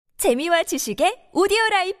재미와 지식의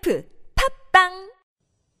오디오라이프 팝빵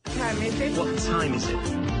What time is it?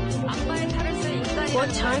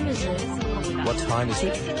 What time is it? What time is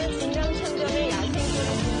it?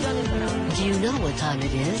 Do you know what time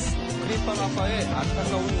it is? 크리스판 아빠의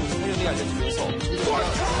안타까운 사연이 알려지면서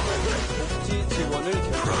복지 지원을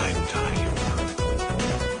Prime time.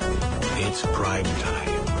 It's prime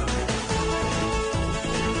time.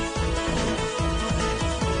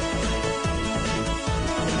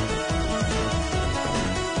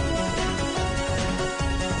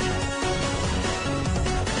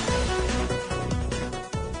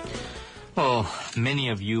 Oh, many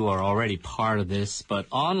of you are already part of this, but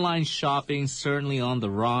online shopping certainly on the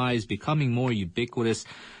rise, becoming more ubiquitous.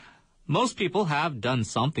 Most people have done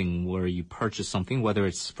something where you purchase something, whether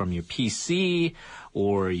it's from your PC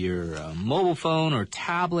or your mobile phone or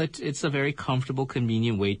tablet. It's a very comfortable,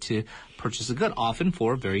 convenient way to purchase a good, often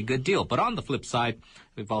for a very good deal. But on the flip side,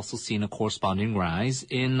 we've also seen a corresponding rise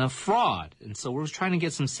in fraud. And so we're trying to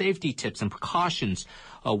get some safety tips and precautions,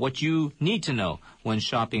 what you need to know when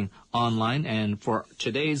shopping online. And for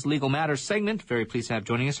today's Legal Matters segment, very pleased to have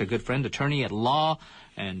joining us our good friend, attorney at law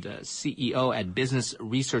and CEO at Business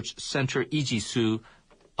Research Center, Lee Soo.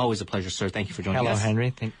 Always a pleasure, sir. Thank you for joining us. Hello,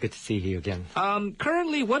 Henry. Good to see you again.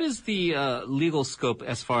 Currently, what is the legal scope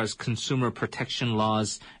as far as consumer protection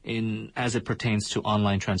laws as it pertains to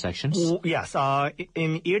online transactions? Yes.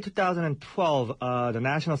 In year 2012, the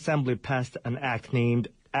National Assembly passed an act named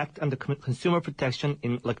Act on the Consumer Protection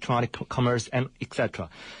in Electronic Commerce and etc.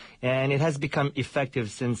 And it has become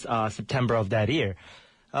effective since September of that year.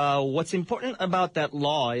 What's important about that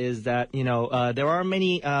law is that, there are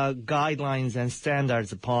many guidelines and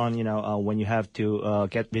standards upon, when you have to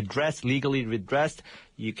get redressed, legally redressed.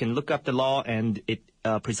 You can look up the law and it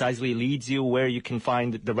precisely leads you where you can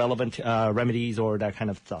find the relevant remedies or that kind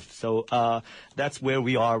of stuff. So that's where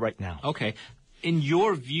we are right now. Okay. In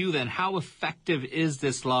your view, then, how effective is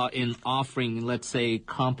this law in offering, let's say,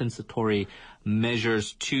 compensatory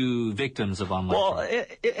measures to victims of online fraud? Well,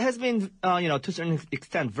 it has been, to a certain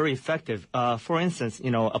extent, very effective. For instance,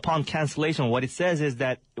 upon cancellation, what it says is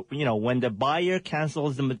that, when the buyer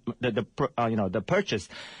cancels the purchase,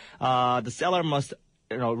 the seller must,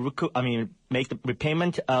 make the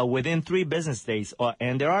repayment within 3 business days.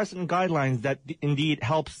 And there are some guidelines that indeed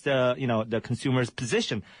helps the consumer's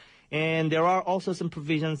position. And there are also some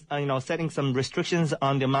provisions, setting some restrictions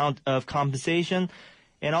on the amount of compensation.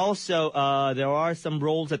 And also, there are some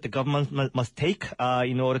roles that the government must take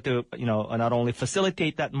in order to, not only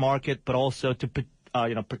facilitate that market, but also to,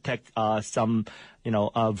 protect some,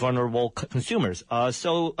 vulnerable consumers.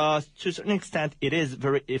 So, to a certain extent, it is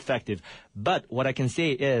very effective. But what I can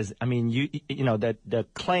say is, that the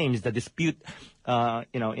claims, the dispute,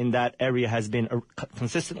 in that area has been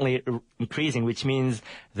consistently increasing, which means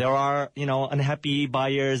there are, unhappy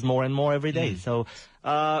buyers more and more every day. So,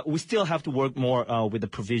 we still have to work more with the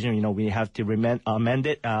provision. We have to amend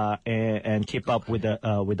it and keep up with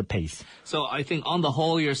the pace. So I think on the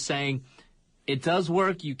whole, you're saying it does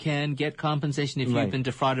work. You can get compensation if you've been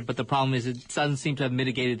defrauded, but the problem is it doesn't seem to have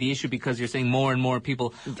mitigated the issue because you're saying more and more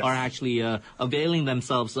people are actually availing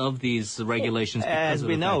themselves of these regulations. As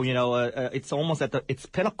we know, it's almost at its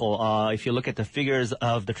pinnacle. If you look at the figures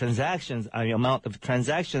of the transactions, the amount of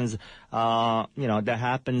transactions, that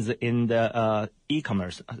happens in the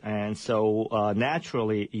e-commerce, and so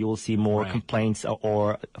naturally you will see more complaints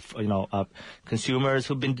or consumers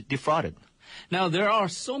who've been defrauded. Now, there are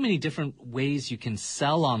so many different ways you can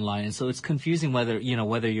sell online, and so it's confusing whether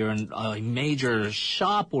you're in a major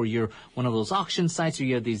shop or you're one of those auction sites or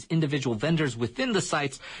you have these individual vendors within the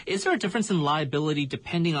sites. Is there a difference in liability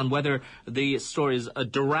depending on whether the store is a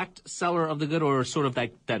direct seller of the good or sort of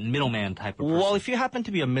that middleman type of person? Well, if you happen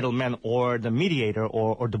to be a middleman or the mediator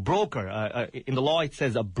or the broker, in the law it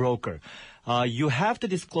says a broker, you have to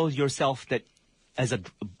disclose yourself that as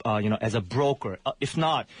a broker. If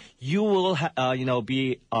not, you will,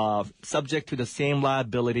 be subject to the same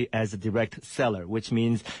liability as a direct seller, which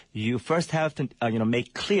means you first have to,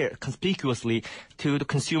 make clear conspicuously to the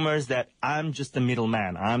consumers that I'm just a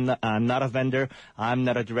middleman. I'm not a vendor. I'm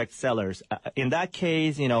not a direct seller. In that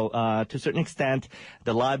case, to a certain extent,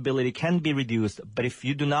 the liability can be reduced. But if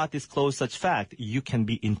you do not disclose such fact, you can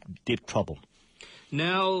be in deep trouble.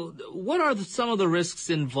 Now, what are some of the risks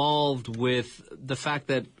involved with the fact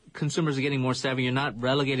that consumers are getting more savvy? You're not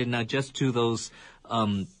relegated not just to those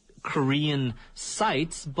Korean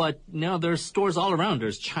sites, but now there's stores all around.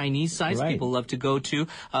 There's Chinese sites Right. people love to go to.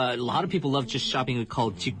 A lot of people love just shopping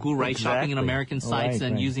called 직구, right? Shopping in Exactly. American sites Right,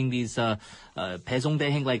 and right. using these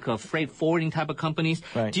배송대행, like freight forwarding type of companies.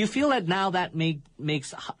 Right. Do you feel that now that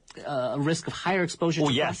makes a risk of higher exposure? Oh,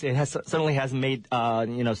 to yes, it certainly has made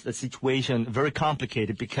the situation very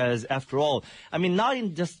complicated because, after all, I mean, not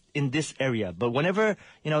just in this area, but whenever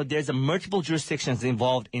there's a multiple jurisdictions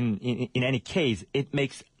involved in any case, it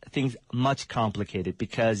makes things much complicated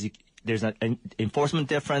because there's an enforcement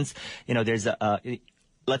difference. There's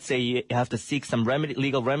let's say you have to seek some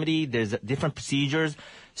legal remedy. There's different procedures.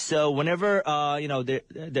 So whenever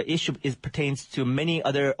the issue pertains to many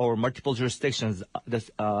other or multiple jurisdictions,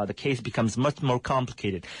 the case becomes much more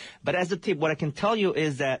complicated. But as a tip, what I can tell you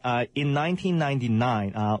is that in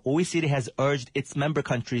 1999, OECD has urged its member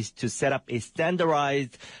countries to set up a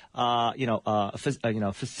standardized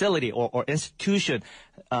facility or institution.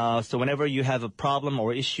 So whenever you have a problem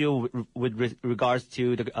or issue with regards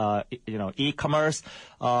to the e-commerce,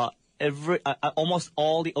 almost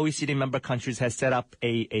all the OECD member countries has set up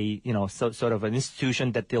sort of an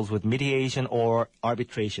institution that deals with mediation or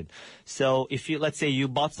arbitration. So if let's say you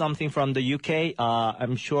bought something from the UK,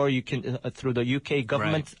 I'm sure you can through the UK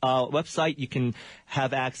government website, you can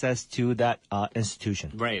have access to that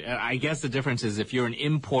institution. Right. I guess the difference is if you're an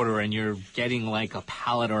importer and you're getting like a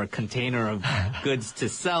pallet or a container of goods to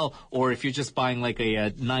sell, or if you're just buying like a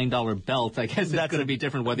 $9 belt, I guess it's going to be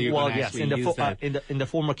different whether you're going to actually use that. In the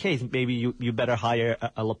former case, maybe you better hire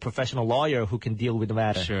a professional lawyer who can deal with the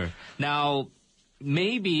matter. Sure. Now,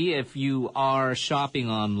 maybe if you are shopping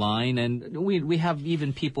online, and we have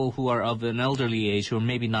even people who are of an elderly age who are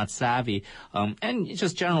maybe not savvy, and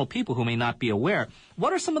just general people who may not be aware,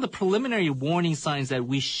 what are some of the preliminary warning signs that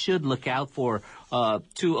we should look out for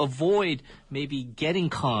to avoid maybe getting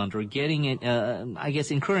conned or getting,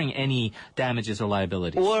 incurring any damages or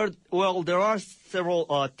liabilities? Well, there are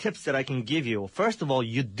several tips that I can give you. First of all,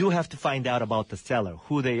 you do have to find out about the seller,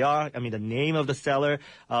 who they are, the name of the seller,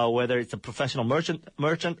 whether it's a professional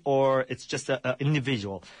merchant or it's just an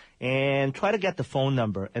individual. And try to get the phone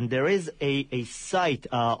number. And there is a site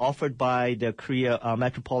offered by the Korea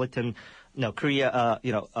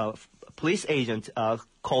police agent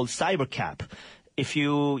called CyberCap. If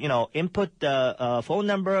you input the phone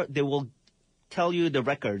number, they will tell you the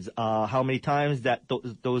records, how many times that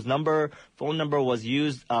those phone number was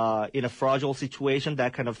used in a fraudulent situation,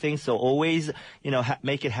 that kind of thing. So always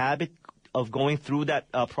make it habit of going through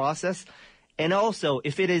that process. And also,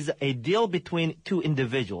 if it is a deal between two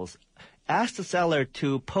individuals, ask the seller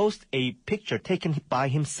to post a picture taken by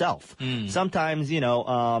himself. Sometimes,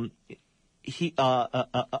 he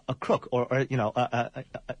a crook or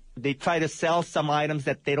they try to sell some items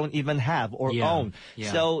that they don't even have or own.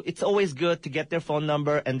 Yeah. So it's always good to get their phone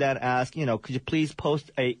number and then ask, could you please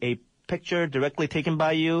post a picture directly taken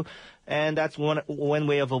by you? And that's one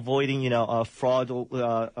way of avoiding, a fraud,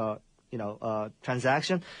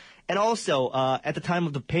 transaction. And also, at the time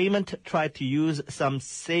of the payment, try to use some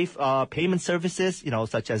safe payment services,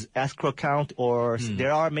 such as escrow account, or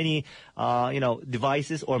there are many,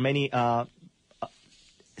 devices or many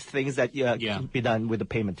things that can be done with the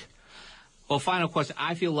payment. Well, final question.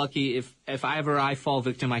 I feel lucky if ever I fall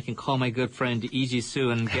victim, I can call my good friend Lee Ji-soo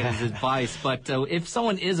and get his advice. But if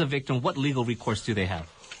someone is a victim, what legal recourse do they have?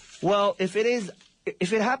 Well, if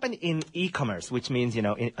it happened in e-commerce, which means,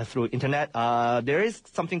 through internet, there is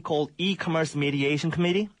something called e-commerce mediation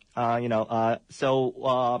committee. What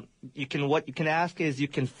you can ask is you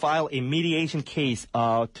can file a mediation case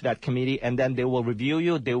to that committee, and then they will review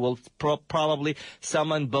you. They will probably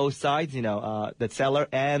summon both sides, the seller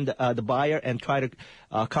and the buyer, and try to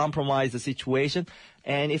compromise the situation.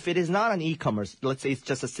 And if it is not an e-commerce, let's say it's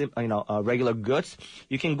just regular goods,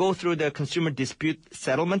 you can go through the Consumer Dispute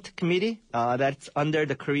Settlement Committee. That's under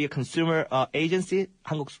the Korea Consumer Agency,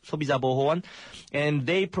 한국소비자보호원, and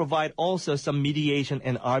they provide also some mediation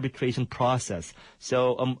and arbitration process.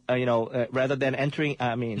 So, rather than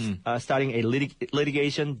starting a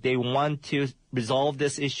litigation, they want to resolve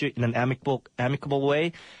this issue in an amicable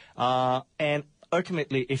way, and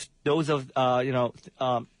ultimately, if those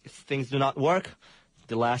things do not work,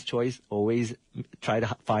 the last choice, always try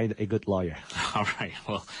to find a good lawyer. All right.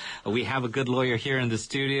 Well, we have a good lawyer here in the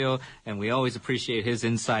studio, and we always appreciate his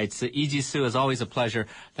insights. Lee Ji-soo, is always a pleasure.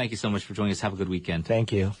 Thank you so much for joining us. Have a good weekend.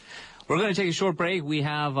 Thank you. We're going to take a short break. We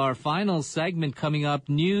have our final segment coming up,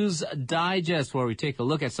 News Digest, where we take a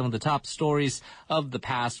look at some of the top stories of the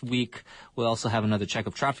past week. We'll also have another check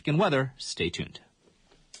of traffic and weather. Stay tuned.